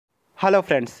Hello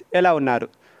friends, ఎలా ఉన్నారు?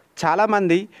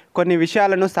 చాలామంది కొన్ని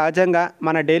విషయాలను సహజంగా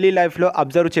మన డైలీ లైఫ్లో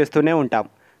అబ్జర్వ్ చేస్తూనే ఉంటాం.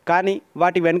 కానీ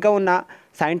వాటి వెనుక ఉన్న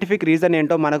సైంటిఫిక్ రీజన్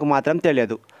ఏంటో మనకు మాత్రం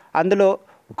తెలియదు. అందులో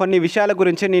కొన్ని విషయాల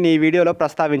గురించి నేను ఈ వీడియోలో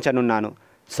ప్రస్తావించనున్నాను.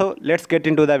 So let's get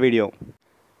in to the video.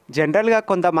 జనరల్గా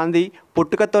కొంతమంది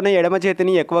పుట్టుకతోనే ఎడమ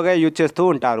చేతిని ఎక్కువగా యూజ్ చేస్తూ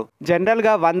ఉంటారు.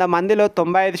 జనరల్గా 100 మందిలో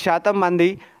 95%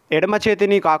 మంది ఎడమ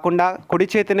చేతిని కాకుండా కుడి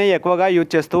చేతినే ఎక్కువగా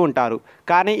యూజ్ చేస్తూ ఉంటారు.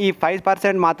 కానీ ఈ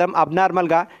 5% మాత్రం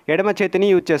అబ్నార్మల్గా ఎడమ చేతిని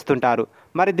యూజ్ చేస్తుంటారు.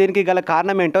 మరి దీనికి గల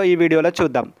కారణం ఏంటో ఈ వీడియోలో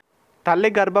చూద్దాం.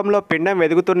 తల్లి గర్భంలో పిండం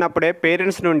వెదుగుతున్నప్పుడే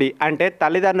పేరెంట్స్ నుండి అంటే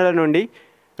తల్లిదండ్రుల నుండి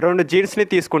 2 జీన్స్ని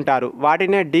తీసుకుంటారు.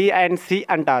 వాటినే డి అండ్ సి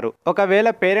అంటారు. ఒకవేళ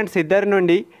పేరెంట్స్ ఇద్దరి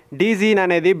నుండి డి జీన్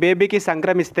అనేది బేబీకి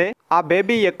సంక్రమిస్తే ఆ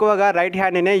బేబీ ఎక్కువగా రైట్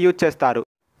హ్యాండ్నే యూజ్ చేస్తారు.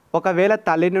 ఒకవేళ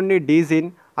తల్లి నుండి డి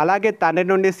జీన్ అలాగే తండ్రి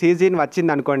నుండి సి జీన్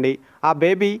వచ్చిందనుకోండి, ఆ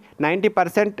బేబీ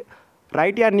 90%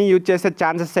 రైట్ హ్యాండ్ని యూజ్ చేసే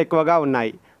ఛాన్సెస్ ఎక్కువగా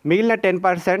ఉన్నాయి. మిగిలిన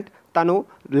 10% తను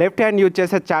లెఫ్ట్ హ్యాండ్ యూజ్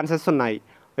చేసే ఛాన్సెస్ ఉన్నాయి.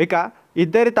 ఇక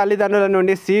ఇద్దరి తల్లిదండ్రుల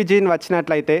నుండి సి జీన్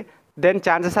వచ్చినట్లయితే దెన్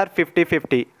ఛాన్సెస్ ఆర్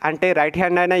 50-50. అంటే రైట్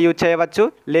హ్యాండ్ అయినా యూజ్ చేయవచ్చు,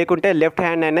 లేకుంటే లెఫ్ట్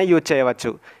హ్యాండ్ అయినా యూజ్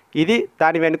చేయవచ్చు. ఇది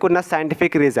దాని వెనుకున్న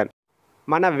సైంటిఫిక్ రీజన్.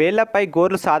 మన వేళ్లపై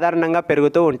గోర్లు సాధారణంగా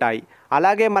పెరుగుతూ ఉంటాయి.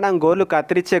 అలాగే మనం గోర్లు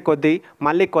కత్తిరించే కొద్దీ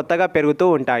మళ్ళీ కొత్తగా పెరుగుతూ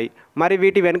ఉంటాయి. మరి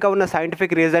వీటి వెనుక ఉన్న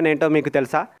సైంటిఫిక్ రీజన్ ఏంటో మీకు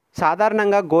తెలుసా?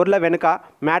 సాధారణంగా గోర్ల వెనుక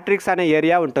మ్యాట్రిక్స్ అనే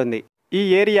ఏరియా ఉంటుంది. ఈ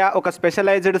ఏరియా ఒక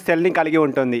స్పెషలైజ్డ్ సెల్ని కలిగి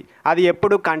ఉంటుంది. అది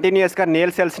ఎప్పుడు కంటిన్యూస్గా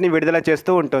నేల్ సెల్స్ని విడుదల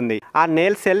చేస్తూ ఉంటుంది. ఆ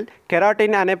నేల్ సెల్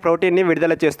కెరాటిన్ అనే ప్రోటీన్ని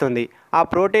విడుదల చేస్తుంది. ఆ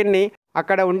ప్రోటీన్ని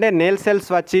అక్కడ ఉండే నేల్ సెల్స్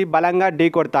వచ్చి బలంగా ఢీ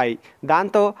కొడతాయి.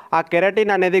 దాంతో ఆ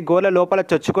కెరాటిన్ అనేది గోర్ల లోపల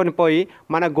చొచ్చుకొని పోయి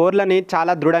మన గోర్లని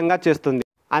చాలా దృఢంగా చేస్తుంది.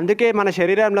 అందుకే మన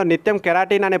శరీరంలో నిత్యం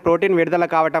కెరాటిన్ అనే ప్రోటీన్ విడుదల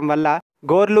కావటం వల్ల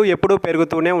గోర్లు ఎప్పుడూ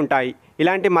పెరుగుతూనే ఉంటాయి.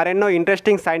 ఇలాంటి మరెన్నో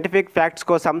ఇంట్రెస్టింగ్ సైంటిఫిక్ ఫ్యాక్ట్స్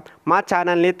కోసం మా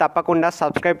ఛానల్ని తప్పకుండా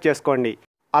సబ్స్క్రైబ్ చేసుకోండి.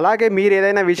 అలాగే మీరు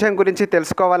ఏదైనా విషయం గురించి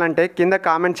తెలుసుకోవాలంటే కింద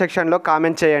కామెంట్ సెక్షన్లో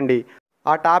కామెంట్ చేయండి.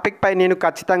 ఆ టాపిక్పై నేను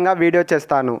ఖచ్చితంగా వీడియో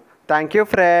చేస్తాను. Thank you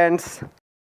friends.